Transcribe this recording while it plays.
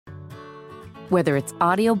Whether it's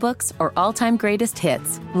audiobooks or all-time greatest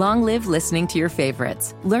hits, long live listening to your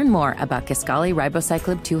favorites. Learn more about Kisqali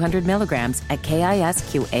Ribociclib 200 milligrams at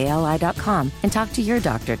KISQALI.com and talk to your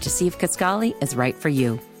doctor to see if Kisqali is right for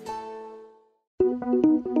you.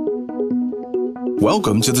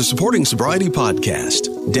 Welcome to the Supporting Sobriety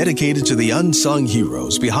Podcast, dedicated to the unsung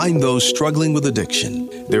heroes behind those struggling with addiction,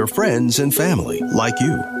 their friends and family like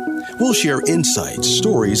you. We'll share insights,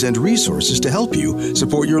 stories, and resources to help you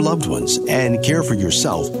support your loved ones and care for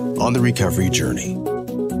yourself on the recovery journey.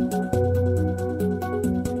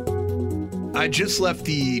 I just left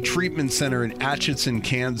the treatment center in Atchison,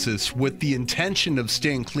 Kansas with the intention of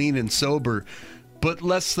staying clean and sober, but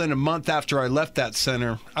less than a month after I left that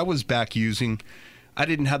center, I was back using. I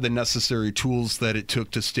didn't have the necessary tools that it took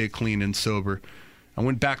to stay clean and sober. I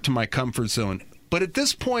went back to my comfort zone. But at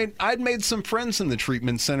this point, I'd made some friends in the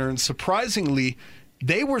treatment center, and surprisingly,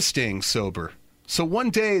 they were staying sober. So one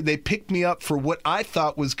day, they picked me up for what I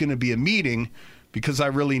thought was going to be a meeting because I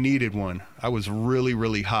really needed one. I was really,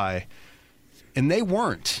 really high. And they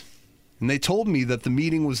weren't. And they told me that the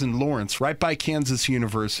meeting was in Lawrence, right by Kansas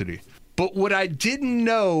University. But what I didn't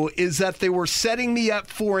know is that they were setting me up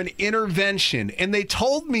for an intervention. And they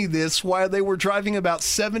told me this while they were driving about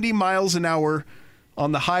 70 miles an hour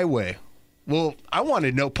on the highway. Well, I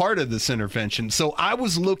wanted no part of this intervention, so I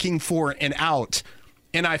was looking for an out.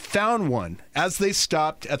 And I found one. As they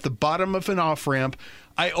stopped at the bottom of an off-ramp,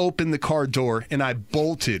 I opened the car door and I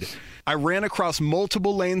bolted. I ran across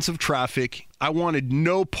multiple lanes of traffic. I wanted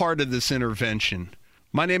no part of this intervention.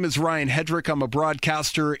 My name is Ryan Hedrick. I'm a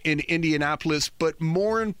broadcaster in Indianapolis, but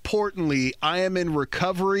more importantly, I am in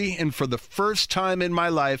recovery, and for the first time in my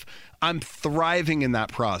life, I'm thriving in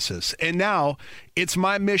that process. And now, it's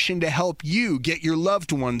my mission to help you get your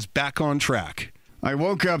loved ones back on track. I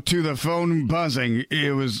woke up to the phone buzzing.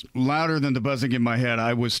 It was louder than the buzzing in my head.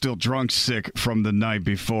 I was still drunk sick from the night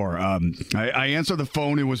before. I answered the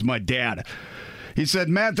phone. It was my dad. He said,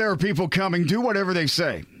 "Matt, there are people coming. Do whatever they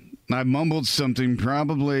say." I mumbled something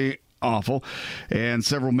probably awful, and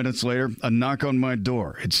several minutes later, a knock on my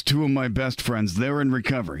door. It's two of my best friends. They're in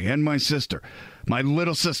recovery, and my sister, my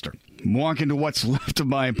little sister. Walk into what's left of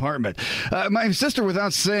my apartment. My sister,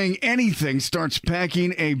 without saying anything, starts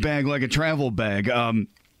packing a bag like a travel bag.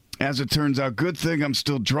 As it turns out, good thing I'm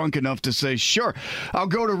still drunk enough to say, sure, I'll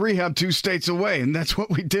go to rehab 2 states away. And that's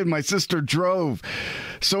what we did. My sister drove.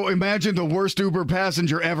 So imagine the worst Uber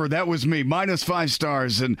passenger ever. That was me, -5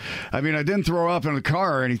 stars. And I mean, I didn't throw up in the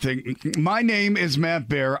car or anything. My name is Matt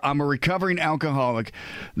Bear. I'm a recovering alcoholic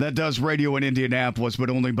that does radio in Indianapolis,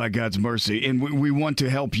 but only by God's mercy. And we want to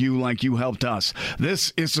help you like you helped us.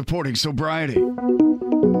 This is Supporting Sobriety.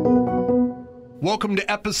 Welcome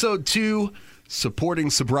to episode 2. Supporting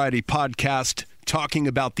Sobriety Podcast, talking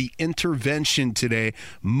about the intervention today.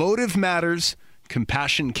 Motive matters,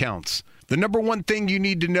 compassion counts. The number one thing you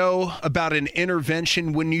need to know about an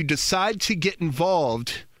intervention: when you decide to get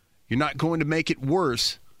involved, you're not going to make it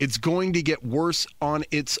worse. It's going to get worse on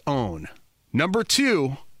its own. Number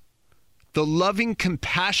 2, the loving,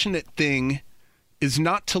 compassionate thing is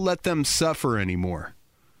not to let them suffer anymore.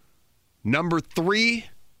 Number 3,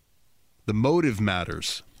 the motive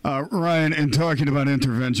matters. Ryan, in talking about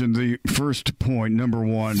intervention, the first point, number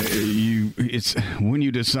 1, it's when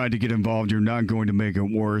you decide to get involved, you're not going to make it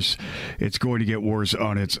worse. It's going to get worse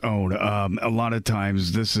on its own. A lot of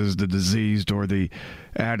times, this is the diseased or the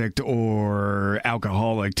addict or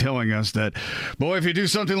alcoholic telling us that, boy, if you do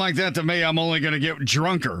something like that to me, I'm only going to get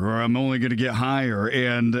drunker or I'm only going to get higher.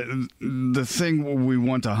 And the thing we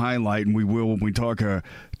want to highlight, and we will when we talk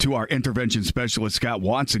to our intervention specialist, Scott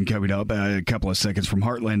Watson, coming up a couple of seconds from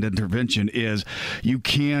Heartland Intervention, is you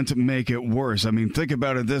can't make it worse. I mean, think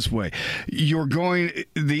about it this way.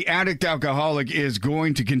 The addict alcoholic is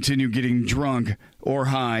going to continue getting drunk or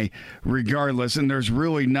high regardless, and there's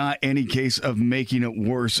really not any case of making it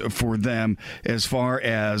worse for them as far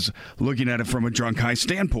as looking at it from a drunk high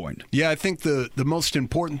standpoint. Yeah, I think the most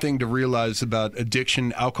important thing to realize about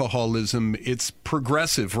addiction, alcoholism, it's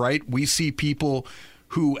progressive, right? We see people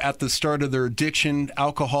who at the start of their addiction,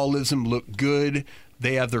 alcoholism, look good.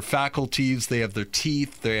 They have their faculties, they have their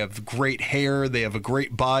teeth, they have great hair, they have a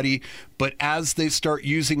great body. But as they start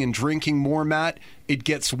using and drinking more, Matt, it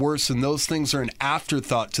gets worse, and those things are an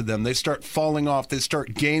afterthought to them. They start falling off, they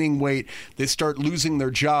start gaining weight, they start losing their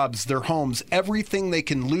jobs, their homes, everything they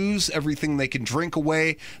can lose, everything they can drink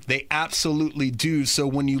away, they absolutely do. So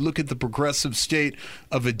when you look at the progressive state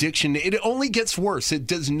of addiction, it only gets worse. It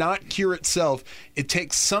does not cure itself. It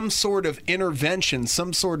takes some sort of intervention,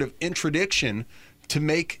 some sort of interdiction to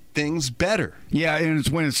make things better. Yeah, and it's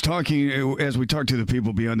when it's talking, as we talk to the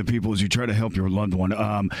people beyond the people, as you try to help your loved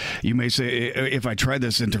one, you may say, if I try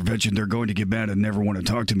this intervention, they're going to get mad and never want to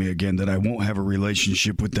talk to me again, that I won't have a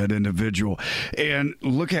relationship with that individual. And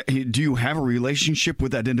look at, do you have a relationship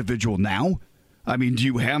with that individual now? I mean, do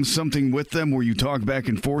you have something with them where you talk back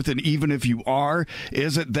and forth? And even if you are,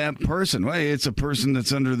 is it that person? Well, it's a person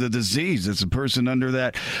that's under the disease. It's a person under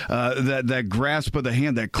that grasp of the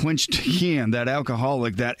hand, that clenched hand, that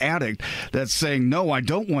alcoholic, that addict that's saying, no, I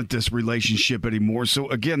don't want this relationship anymore. So,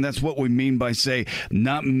 again, that's what we mean by say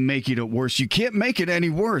not making it worse. You can't make it any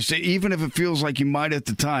worse. Even if it feels like you might at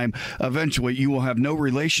the time, eventually you will have no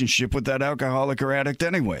relationship with that alcoholic or addict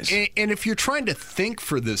anyways. And if you're trying to think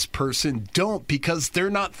for this person, don't, because they're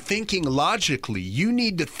not thinking logically. You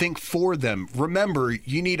need to think for them. Remember,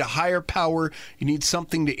 you need a higher power. You need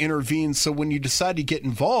something to intervene. So when you decide to get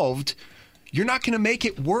involved, you're not going to make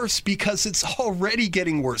it worse because it's already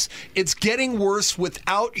getting worse. It's getting worse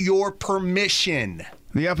without your permission.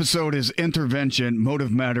 The episode is Intervention,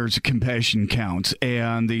 Motive Matters, Compassion Counts.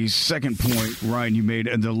 And the second point, Ryan, you made,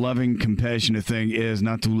 the loving, compassionate thing is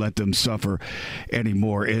not to let them suffer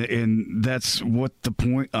anymore. And that's what the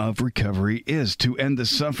point of recovery is, to end the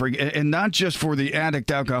suffering. And not just for the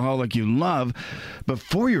addict, alcoholic you love, but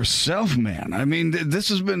for yourself, man. I mean, this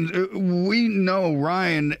has been, we know,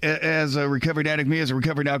 Ryan, as a recovered addict, me as a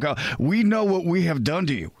recovered alcoholic, we know what we have done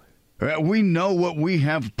to you. We know what we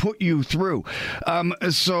have put you through.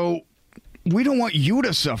 So we don't want you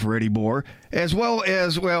to suffer anymore, as well,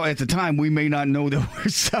 at the time, we may not know that we're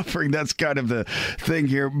suffering. That's kind of the thing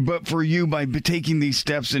here. But for you, by taking these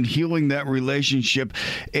steps and healing that relationship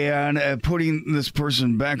and putting this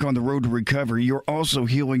person back on the road to recovery, you're also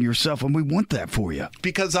healing yourself, and we want that for you.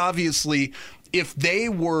 Because obviously, if they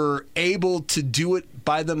were able to do it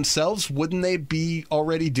by themselves, wouldn't they be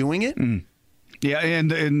already doing it? Yeah,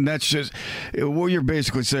 and that's just what you're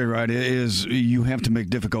basically saying, right, is you have to make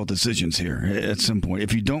difficult decisions here at some point.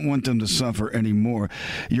 If you don't want them to suffer anymore,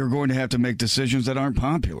 you're going to have to make decisions that aren't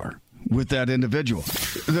popular with that individual.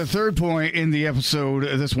 The third point in the episode,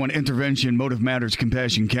 this one, Intervention, Motive Matters,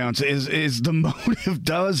 Compassion Counts, is the motive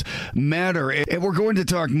does matter. And we're going to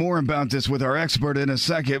talk more about this with our expert in a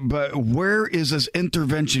second, but where is this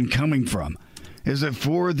intervention coming from? Is it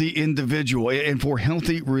for the individual and for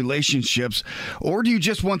healthy relationships? Or do you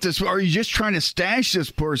just want this? Are you just trying to stash this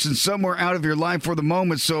person somewhere out of your life for the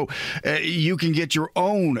moment so you can get your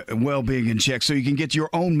own well-being in check, so you can get your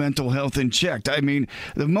own mental health in check? I mean,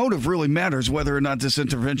 the motive really matters whether or not this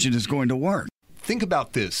intervention is going to work. Think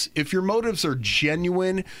about this. If your motives are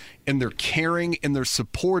genuine and they're caring and they're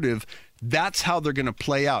supportive, that's how they're going to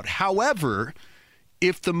play out. However,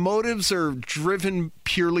 if the motives are driven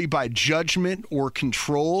purely by judgment or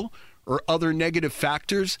control or other negative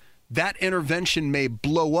factors, that intervention may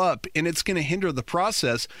blow up and it's going to hinder the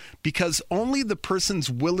process, because only the person's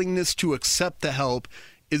willingness to accept the help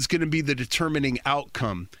is going to be the determining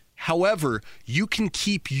outcome. However, you can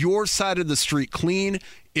keep your side of the street clean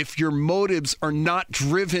if your motives are not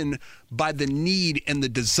driven by the need and the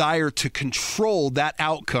desire to control that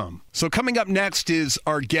outcome. So coming up next is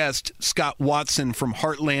our guest, Scott Watson from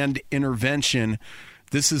Heartland Intervention.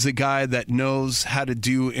 This is a guy that knows how to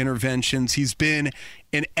do interventions. He's been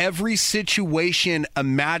in every situation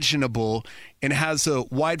imaginable and has a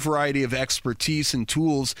wide variety of expertise and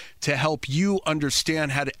tools to help you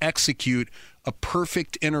understand how to execute a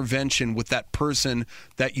perfect intervention with that person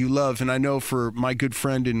that you love. And I know for my good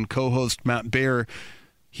friend and co-host Matt Baer,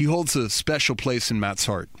 he holds a special place in Matt's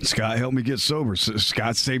heart. Scott helped me get sober.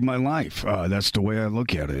 Scott saved my life. That's the way I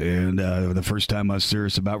look at it. And the first time I was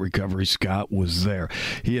serious about recovery, Scott was there.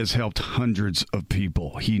 He has helped hundreds of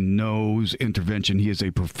people. He knows intervention. He is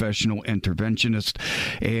a professional interventionist.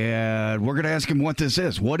 And we're going to ask him what this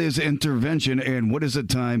is. What is intervention and what is it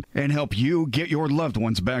time? And help you get your loved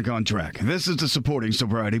ones back on track. This is the Supporting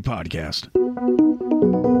Sobriety Podcast.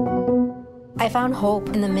 I found hope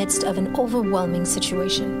in the midst of an overwhelming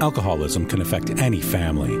situation. Alcoholism can affect any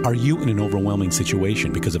family. Are you in an overwhelming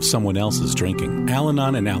situation because of someone else's drinking?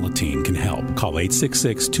 Al-Anon and Alateen can help. Call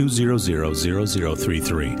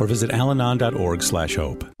 866-200-0033 or visit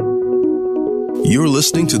alanon.org/hope. You're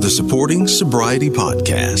listening to the Supporting Sobriety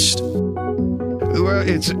Podcast. Well,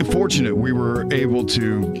 it's fortunate we were able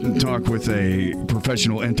to talk with a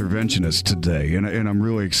professional interventionist today, and I'm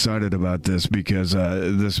really excited about this because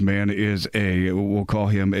this man is we'll call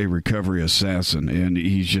him a recovery assassin, and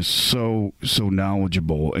he's just so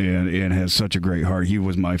knowledgeable and has such a great heart. He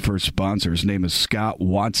was my first sponsor. His name is Scott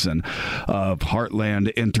Watson of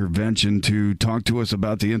Heartland Intervention to talk to us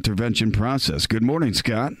about the intervention process. Good morning,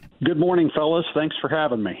 Scott. Good morning, fellas. Thanks for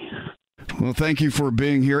having me. Well, thank you for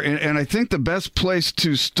being here. And I think the best place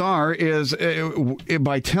to start is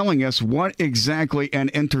by telling us what exactly an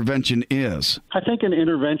intervention is. I think an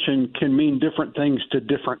intervention can mean different things to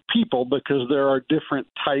different people because there are different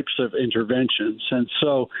types of interventions. And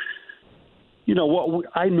so, what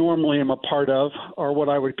I normally am a part of are what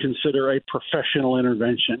I would consider a professional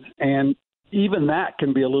intervention. And even that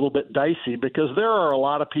can be a little bit dicey because there are a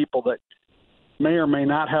lot of people that may or may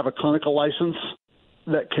not have a clinical license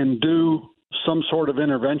that can do some sort of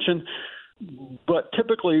intervention. But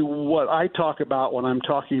typically what I talk about when I'm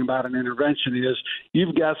talking about an intervention is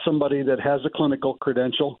you've got somebody that has a clinical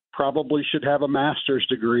credential, probably should have a master's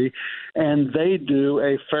degree, and they do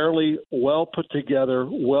a fairly well put together,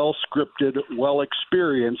 well scripted, well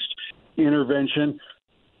experienced intervention,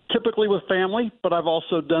 typically with family, but I've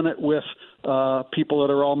also done it with people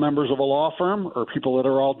that are all members of a law firm or people that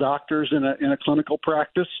are all doctors in a clinical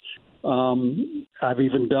practice. I've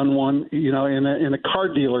even done one, in a car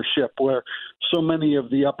dealership where so many of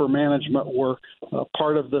the upper management were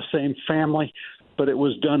part of the same family, but it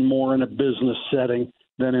was done more in a business setting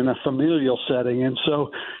than in a familial setting. And so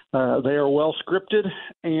they are well scripted,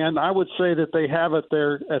 and I would say that they have at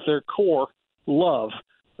their core love.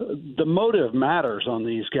 The motive matters on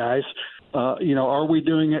these guys. Are we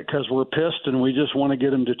doing it because we're pissed and we just want to get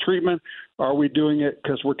them to treatment? Are we doing it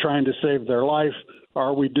because we're trying to save their life?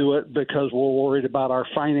 Are we do it because we're worried about our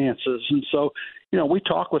finances? And so, we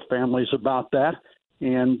talk with families about that.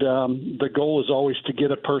 And the goal is always to get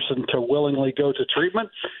a person to willingly go to treatment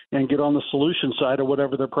and get on the solution side of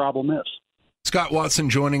whatever their problem is. Scott Watson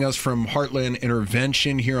joining us from Heartland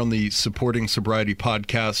Intervention here on the Supporting Sobriety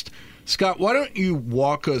podcast. Scott, why don't you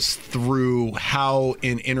walk us through how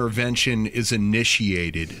an intervention is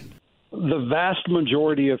initiated? The vast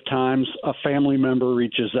majority of times a family member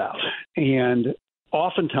reaches out, and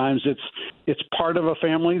oftentimes it's part of a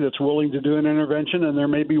family that's willing to do an intervention, and there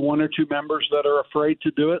may be one or two members that are afraid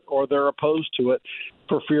to do it or they're opposed to it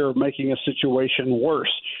for fear of making a situation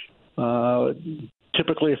worse.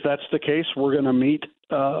 Typically, if that's the case, we're going to meet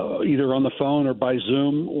either on the phone or by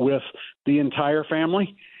Zoom with the entire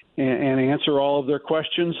family and answer all of their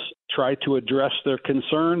questions, try to address their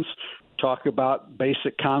concerns, talk about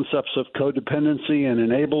basic concepts of codependency and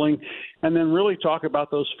enabling, and then really talk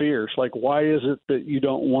about those fears. Like, why is it that you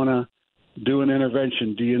don't want to do an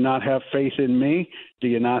intervention? Do you not have faith in me? Do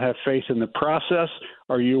you not have faith in the process?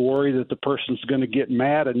 Are you worried that the person's going to get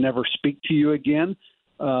mad and never speak to you again?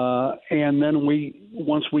 And then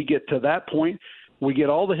once we get to that point, we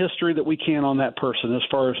get all the history that we can on that person as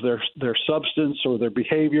far as their substance or their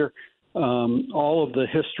behavior, all of the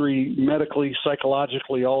history medically,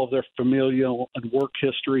 psychologically, all of their familial and work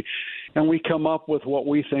history. And we come up with what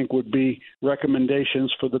we think would be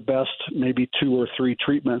recommendations for the best, maybe 2 or 3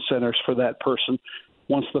 treatment centers for that person.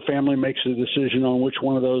 Once the family makes a decision on which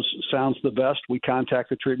one of those sounds the best, we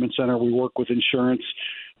contact the treatment center. We work with insurance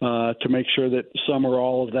to make sure that some or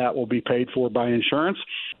all of that will be paid for by insurance.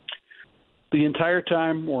 The entire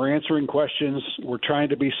time we're answering questions, we're trying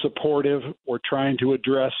to be supportive, we're trying to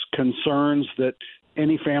address concerns that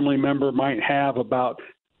any family member might have about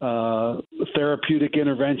therapeutic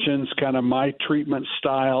interventions, kind of my treatment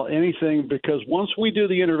style, anything, because once we do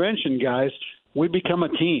the intervention, guys, we become a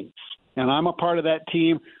team. And I'm a part of that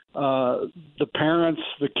team. The parents,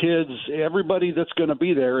 the kids, everybody that's going to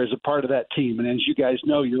be there is a part of that team. And as you guys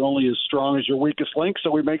know, you're only as strong as your weakest link,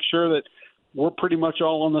 so we make sure that we're pretty much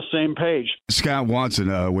all on the same page. Scott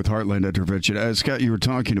Watson with Heartland Intervention. Scott, you were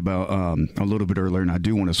talking about a little bit earlier, and I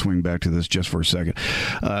do want to swing back to this just for a second.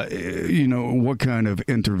 What kind of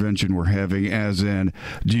intervention we're having, as in,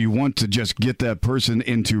 do you want to just get that person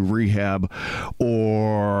into rehab,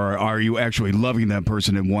 or are you actually loving that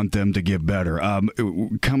person and want them to get better?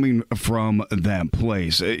 Coming from that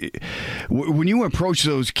place, when you approach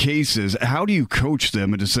those cases, how do you coach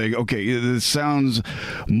them into saying, okay, this sounds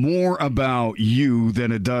more about you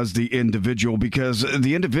than it does the individual, because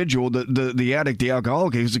the individual, the addict, the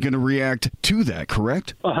alcoholic, is going to react to that,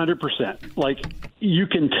 correct? 100%. Like, you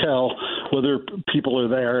can tell whether people are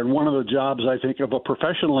there. And one of the jobs, I think, of a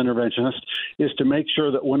professional interventionist is to make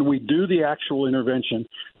sure that when we do the actual intervention,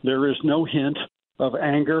 there is no hint of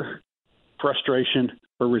anger, frustration,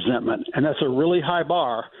 or resentment. And that's a really high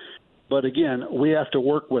bar. But again, we have to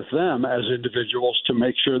work with them as individuals to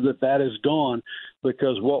make sure that that is gone,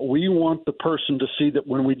 because what we want the person to see that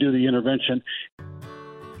when we do the intervention.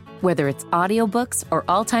 Whether it's audiobooks or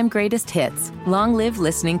all-time greatest hits, long live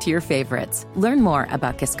listening to your favorites. Learn more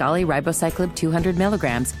about Kisqali Ribociclib 200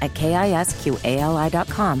 milligrams at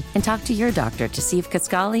KISQALI.com and talk to your doctor to see if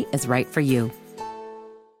Kisqali is right for you.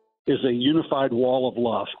 Is a unified wall of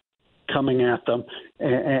love. coming at them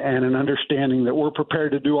and an understanding that we're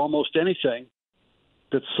prepared to do almost anything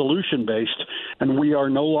that's solution-based, and we are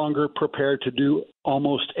no longer prepared to do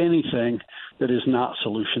almost anything that is not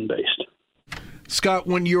solution-based. Scott,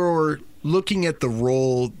 when you're looking at the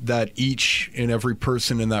role that each and every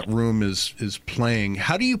person in that room is playing,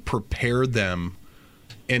 how do you prepare them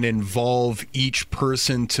and involve each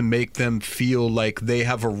person to make them feel like they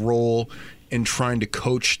have a role in trying to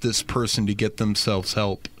coach this person to get themselves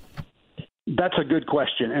help? That's a good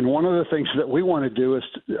question. And one of the things that we want to do is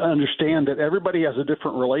to understand that everybody has a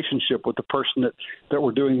different relationship with the person that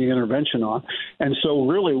we're doing the intervention on. And so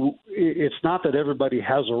really, it's not that everybody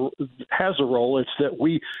has a role. It's that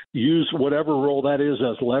we use whatever role that is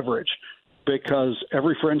as leverage, because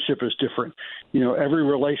every friendship is different. Every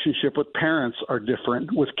relationship with parents are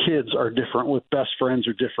different, with kids are different, with best friends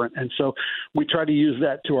are different. And so we try to use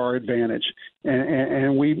that to our advantage.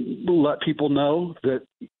 And we let people know that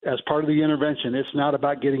as part of the intervention, it's not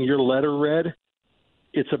about getting your letter read.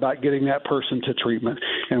 It's about getting that person to treatment.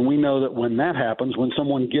 And we know that when that happens, when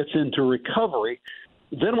someone gets into recovery,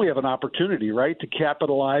 then we have an opportunity, right, to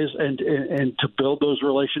capitalize and to build those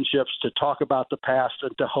relationships, to talk about the past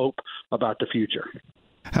and to hope about the future.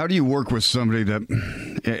 How do you work with somebody that,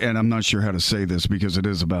 and I'm not sure how to say this because it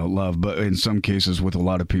is about love, but in some cases with a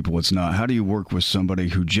lot of people it's not. How do you work with somebody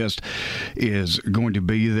who just is going to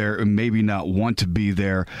be there and maybe not want to be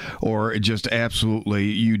there, or just absolutely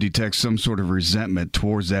you detect some sort of resentment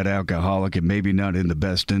towards that alcoholic and maybe not in the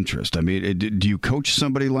best interest? I mean, do you coach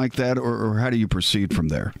somebody like that, or how do you proceed from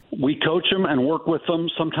there? We coach them and work with them,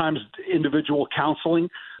 sometimes individual counseling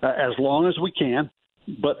as long as we can.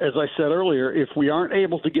 But as I said earlier, if we aren't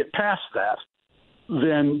able to get past that,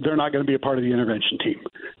 then they're not going to be a part of the intervention team.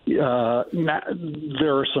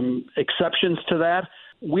 There are some exceptions to that.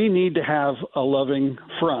 We need to have a loving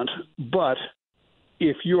front, but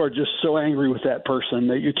if you are just so angry with that person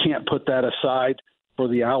that you can't put that aside for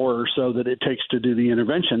the hour or so that it takes to do the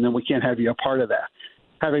intervention, then we can't have you a part of that.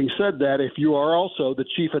 Having said that, if you are also the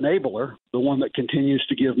chief enabler, the one that continues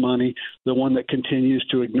to give money, the one that continues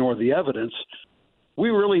to ignore the evidence, we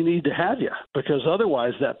really need to have you, because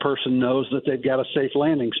otherwise that person knows that they've got a safe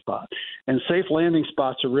landing spot. And safe landing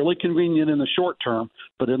spots are really convenient in the short term,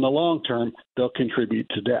 but in the long term, they'll contribute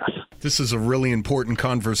to death. This is a really important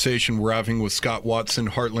conversation we're having with Scott Watson,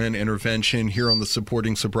 Heartland Intervention, here on the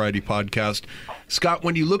Supporting Sobriety podcast. Scott,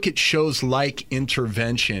 when you look at shows like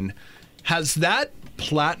Intervention, has that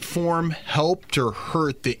platform helped or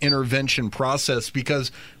hurt the intervention process?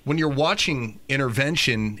 Because when you're watching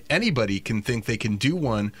Intervention, anybody can think they can do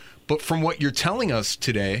one. But from what you're telling us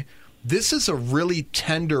today, this is a really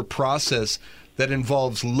tender process that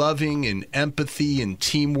involves loving and empathy and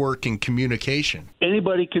teamwork and communication.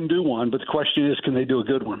 Anybody can do one, but the question is, can they do a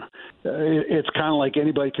good one? It's kind of like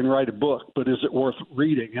anybody can write a book, but is it worth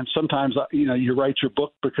reading? And sometimes, you write your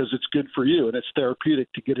book because it's good for you and it's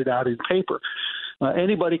therapeutic to get it out in paper.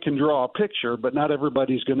 Anybody can draw a picture, but not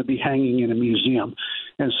everybody's going to be hanging in a museum.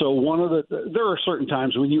 And so there are certain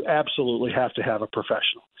times when you absolutely have to have a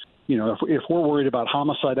professional. If we're worried about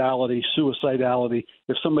homicidality, suicidality,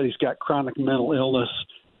 if somebody's got chronic mental illness,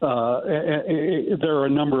 there are a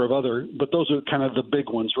number of other, but those are kind of the big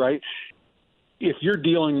ones, right? If you're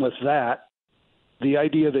dealing with that, the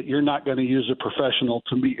idea that you're not going to use a professional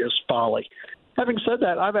to me is folly. Having said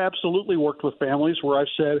that, I've absolutely worked with families where I've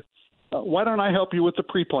said, why don't I help you with the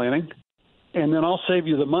pre-planning, and then I'll save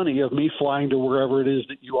you the money of me flying to wherever it is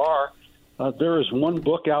that you are. There is one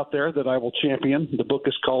book out there that I will champion. The book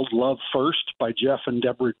is called Love First by Jeff and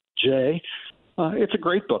Deborah J. It's a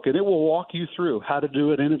great book, and it will walk you through how to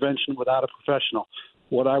do an intervention without a professional.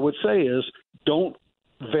 What I would say is don't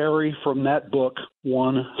vary from that book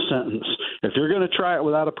one sentence. If you're going to try it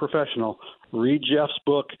without a professional, read Jeff's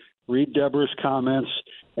book, read Deborah's comments,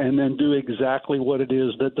 and then do exactly what it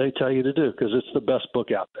is that they tell you to do, because it's the best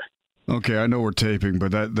book out there. Okay, I know we're taping,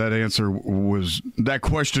 but that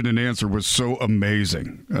question and answer was so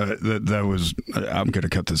amazing. That was, I'm going to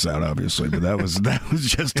cut this out, obviously, but that was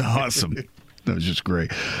just awesome. That was just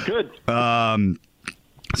great. Good.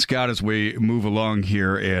 Scott, as we move along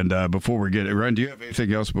here, and before we get it, Ryan, do you have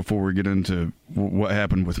anything else before we get into what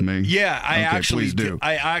happened with me? Yeah, I actually do.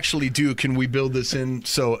 I actually do. Can we build this in?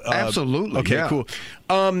 So absolutely. Okay, yeah. Cool.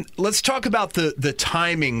 Let's talk about the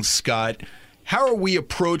timing, Scott. How are we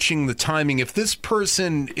approaching the timing? If this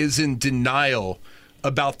person is in denial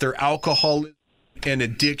about their alcoholism and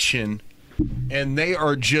addiction, and they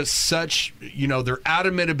are just such, they're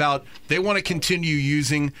adamant about they want to continue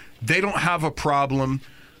using, they don't have a problem.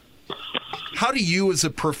 How do you as a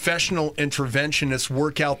professional interventionist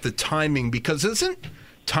work out the timing? Because isn't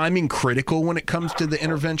timing critical when it comes to the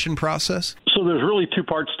intervention process? So there's really two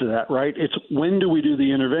parts to that, right? It's when do we do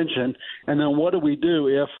the intervention, and then what do we do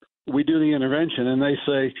if we do the intervention and they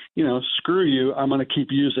say, screw you, I'm going to keep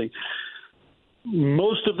using.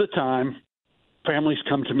 Most of the time, families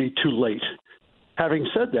come to me too late. Having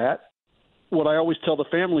said that, what I always tell the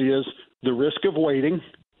family is the risk of waiting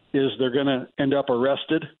is they're going to end up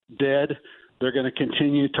arrested, dead. They're going to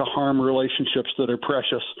continue to harm relationships that are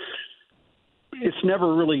precious. It's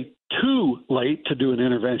never really too late to do an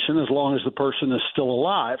intervention as long as the person is still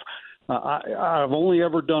alive. I've only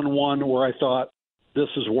ever done one where I thought this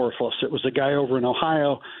is worthless. It was a guy over in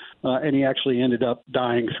Ohio, and he actually ended up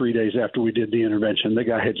dying 3 days after we did the intervention. The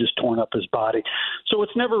guy had just torn up his body. So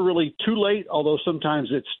it's never really too late, although sometimes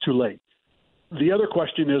it's too late. The other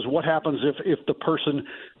question is what happens if the person,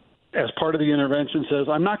 as part of the intervention, says,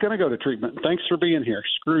 I'm not going to go to treatment. Thanks for being here.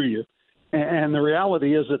 Screw you. And the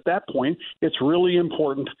reality is at that point, it's really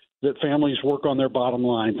important that families work on their bottom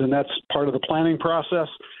lines, and that's part of the planning process.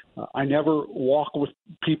 I never walk with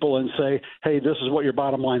people and say, hey, this is what your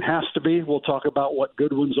bottom line has to be. We'll talk about what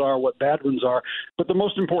good ones are, what bad ones are. But the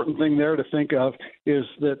most important thing there to think of is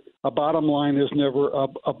that a bottom line is never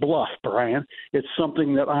a bluff, Brian. It's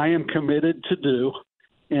something that I am committed to do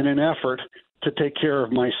in an effort to take care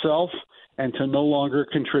of myself and to no longer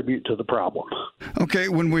contribute to the problem. Okay,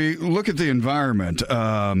 when we look at the environment,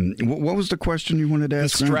 what was the question you wanted to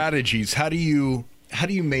ask? The strategies. How do you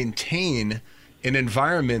maintain an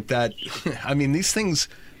environment that, these things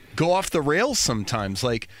go off the rails sometimes.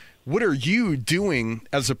 Like, what are you doing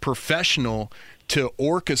as a professional to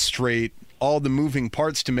orchestrate all the moving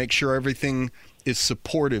parts to make sure everything is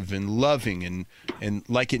supportive and loving and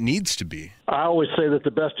like it needs to be? I always say that the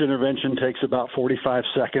best intervention takes about 45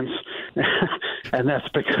 seconds, and that's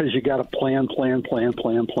because you got to plan,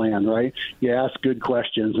 right? You ask good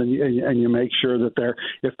questions, and you make sure that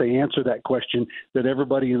if they answer that question, that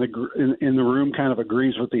everybody in the room kind of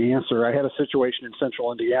agrees with the answer. I had a situation in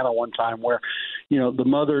Central Indiana one time where, the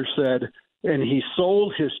mother said, and he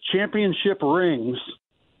sold his championship rings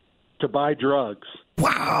to buy drugs.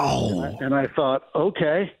 Wow. And I thought,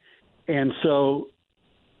 okay. And so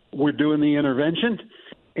we're doing the intervention,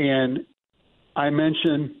 and I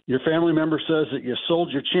mentioned your family member says that you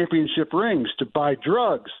sold your championship rings to buy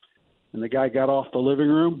drugs. And the guy got off the living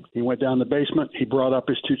room. He went down the basement. He brought up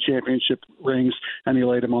his 2 championship rings, and he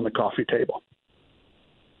laid them on the coffee table.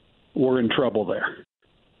 We're in trouble there.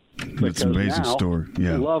 That's an amazing story.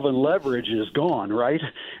 Yeah. Love and leverage is gone, right?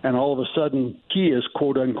 And all of a sudden, he is,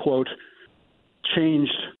 quote unquote,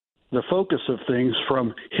 changed the focus of things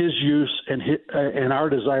from his use and our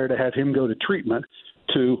desire to have him go to treatment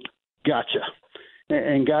to gotcha.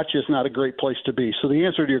 And gotcha is not a great place to be. So the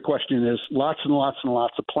answer to your question is lots and lots and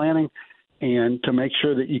lots of planning, and to make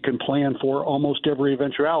sure that you can plan for almost every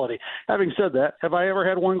eventuality. Having said that, have I ever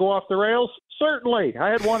had one go off the rails? Certainly. I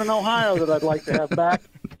had one in Ohio that I'd like to have back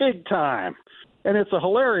big time. And it's a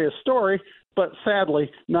hilarious story, but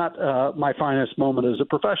sadly, not my finest moment as a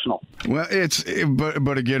professional. Well,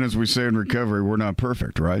 but again, as we say in recovery, we're not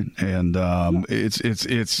perfect, right? And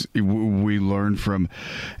we learn from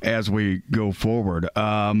as we go forward.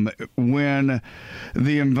 When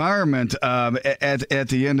the environment at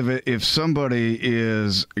the end of it, if somebody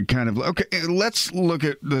is kind of okay, let's look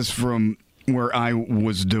at this from where I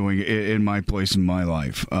was doing in my place in my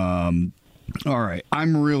life. All right,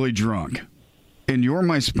 I'm really drunk, and you're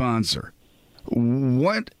my sponsor.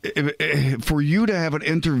 What for you to have an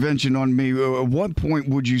intervention on me? At what point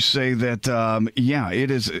would you say that?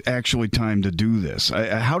 It is actually time to do this.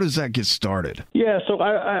 How does that get started? Yeah, so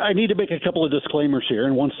I need to make a couple of disclaimers here,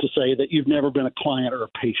 and one's to say that you've never been a client or a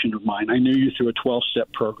patient of mine. I knew you through a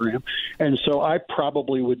 12-step program, and so I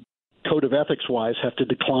probably would, code of ethics-wise, have to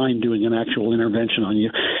decline doing an actual intervention on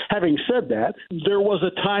you. Having said that, there was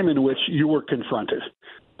a time in which you were confronted.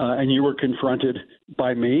 And you were confronted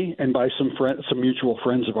by me and by some mutual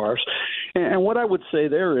friends of ours. And what I would say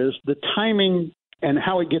there is the timing and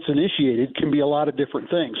how it gets initiated can be a lot of different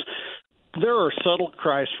things. There are subtle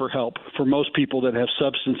cries for help for most people that have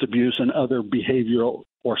substance abuse and other behavioral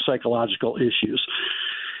or psychological issues.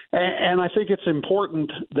 And I think it's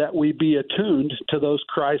important that we be attuned to those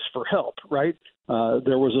cries for help, right?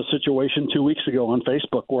 There was a situation 2 weeks ago on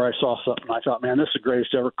Facebook where I saw something. I thought, man, this is the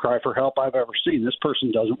greatest ever cry for help I've ever seen. This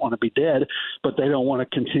person doesn't want to be dead, but they don't want to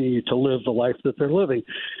continue to live the life that they're living.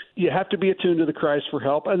 You have to be attuned to the cries for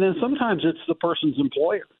help. And then sometimes it's the person's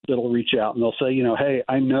employer that'll reach out and they'll say, hey,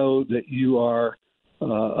 I know that you are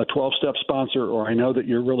a 12-step sponsor, or I know that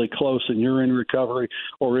you're really close and you're in recovery,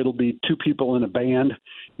 or it'll be 2 people in a band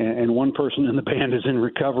and one person in the band is in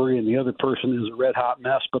recovery and the other person is a red hot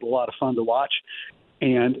mess, but a lot of fun to watch.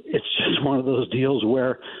 And it's just one of those deals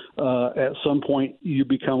where at some point you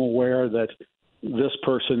become aware that this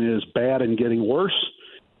person is bad and getting worse,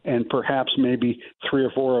 and perhaps maybe 3 or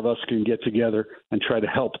 4 of us can get together and try to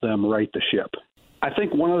help them right the ship. I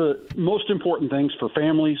think one of the most important things for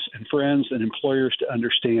families and friends and employers to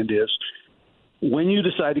understand is when you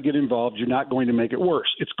decide to get involved, you're not going to make it worse.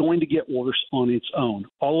 It's going to get worse on its own.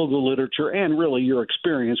 All of the literature and really your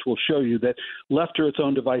experience will show you that left to its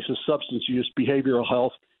own devices, substance use, behavioral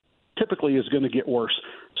health typically is going to get worse.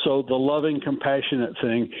 So the loving, compassionate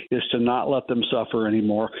thing is to not let them suffer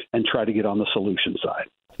anymore and try to get on the solution side.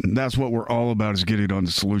 That's what we're all about, is getting on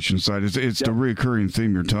the solution side. It's the recurring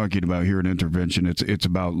theme you're talking about here in intervention. It's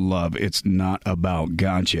about love. It's not about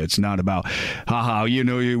gotcha. It's not about, haha,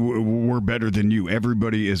 we're better than you.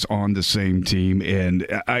 Everybody is on the same team. And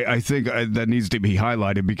I think that needs to be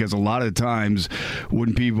highlighted, because a lot of times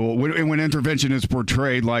when intervention is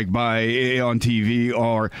portrayed like on TV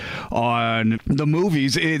or on the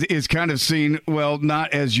movies, it is kind of seen, well,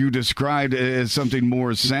 not as you described, as something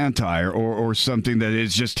more satire or something that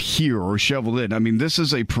is just here or shoveled in. I mean, this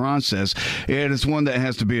is a process, and it's one that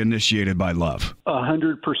has to be initiated by love.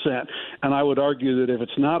 100%. And I would argue that if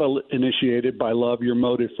it's not initiated by love, your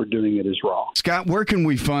motive for doing it is wrong. Scott, where can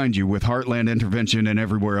we find you with Heartland Intervention and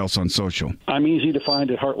everywhere else on social? I'm easy to find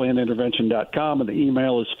at heartlandintervention.com, and the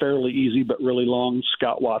email is fairly easy but really long,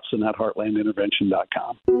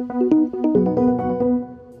 scottwatson@heartlandintervention.com.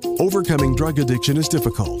 Overcoming drug addiction is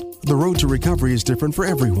difficult. The road to recovery is different for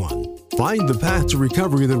everyone. Find the path to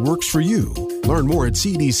recovery that works for you. Learn more at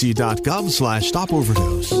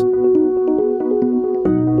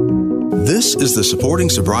cdc.gov/stopoverdose. This is the Supporting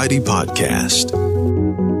Sobriety Podcast.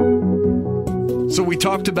 So we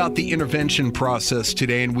talked about the intervention process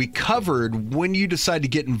today, and we covered when you decide to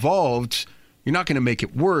get involved, you're not going to make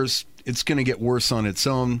it worse. It's going to get worse on its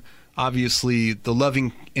own. Obviously, the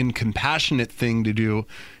loving and compassionate thing to do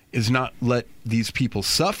is not let these people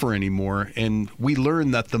suffer anymore. And we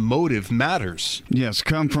learn that the motive matters. Yes,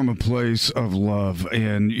 come from a place of love.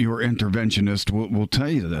 And your interventionist will tell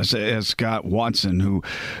you this, as Scott Watson, who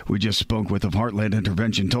we just spoke with of Heartland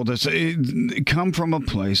Intervention, told us, come from a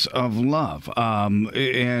place of love,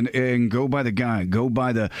 and go by the guide, go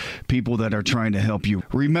by the people that are trying to help you.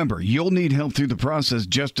 Remember, you'll need help through the process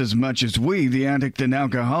just as much as we, the addict and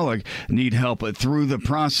alcoholic, need help through the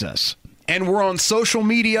process. And we're on social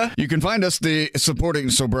media. You can find us, the Supporting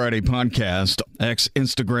Sobriety Podcast,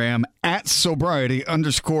 Instagram,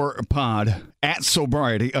 @sobriety_pod,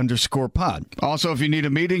 @sobriety_pod. Also, if you need a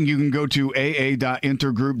meeting, you can go to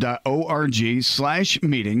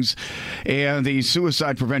aa.intergroup.org/meetings. And the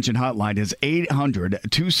suicide prevention hotline is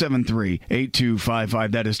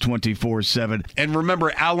 800-273-8255. That is 24/7. And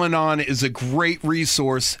remember, Al-Anon is a great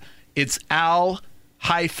resource. It's Al-Anon,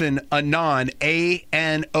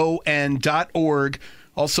 ANON.org.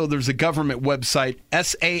 Also, there's a government website,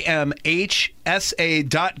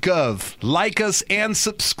 samhsa.gov. Like us and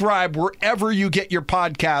subscribe wherever you get your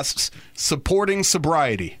podcasts. Supporting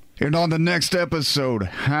Sobriety. And on the next episode,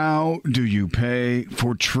 how do you pay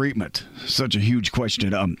for treatment? Such a huge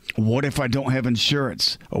question. What if I don't have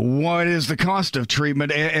insurance? What is the cost of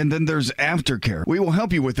treatment? And then there's aftercare. We will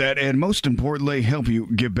help you with that, and most importantly, help you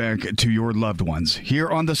give back to your loved ones here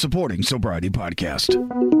on the Supporting Sobriety Podcast.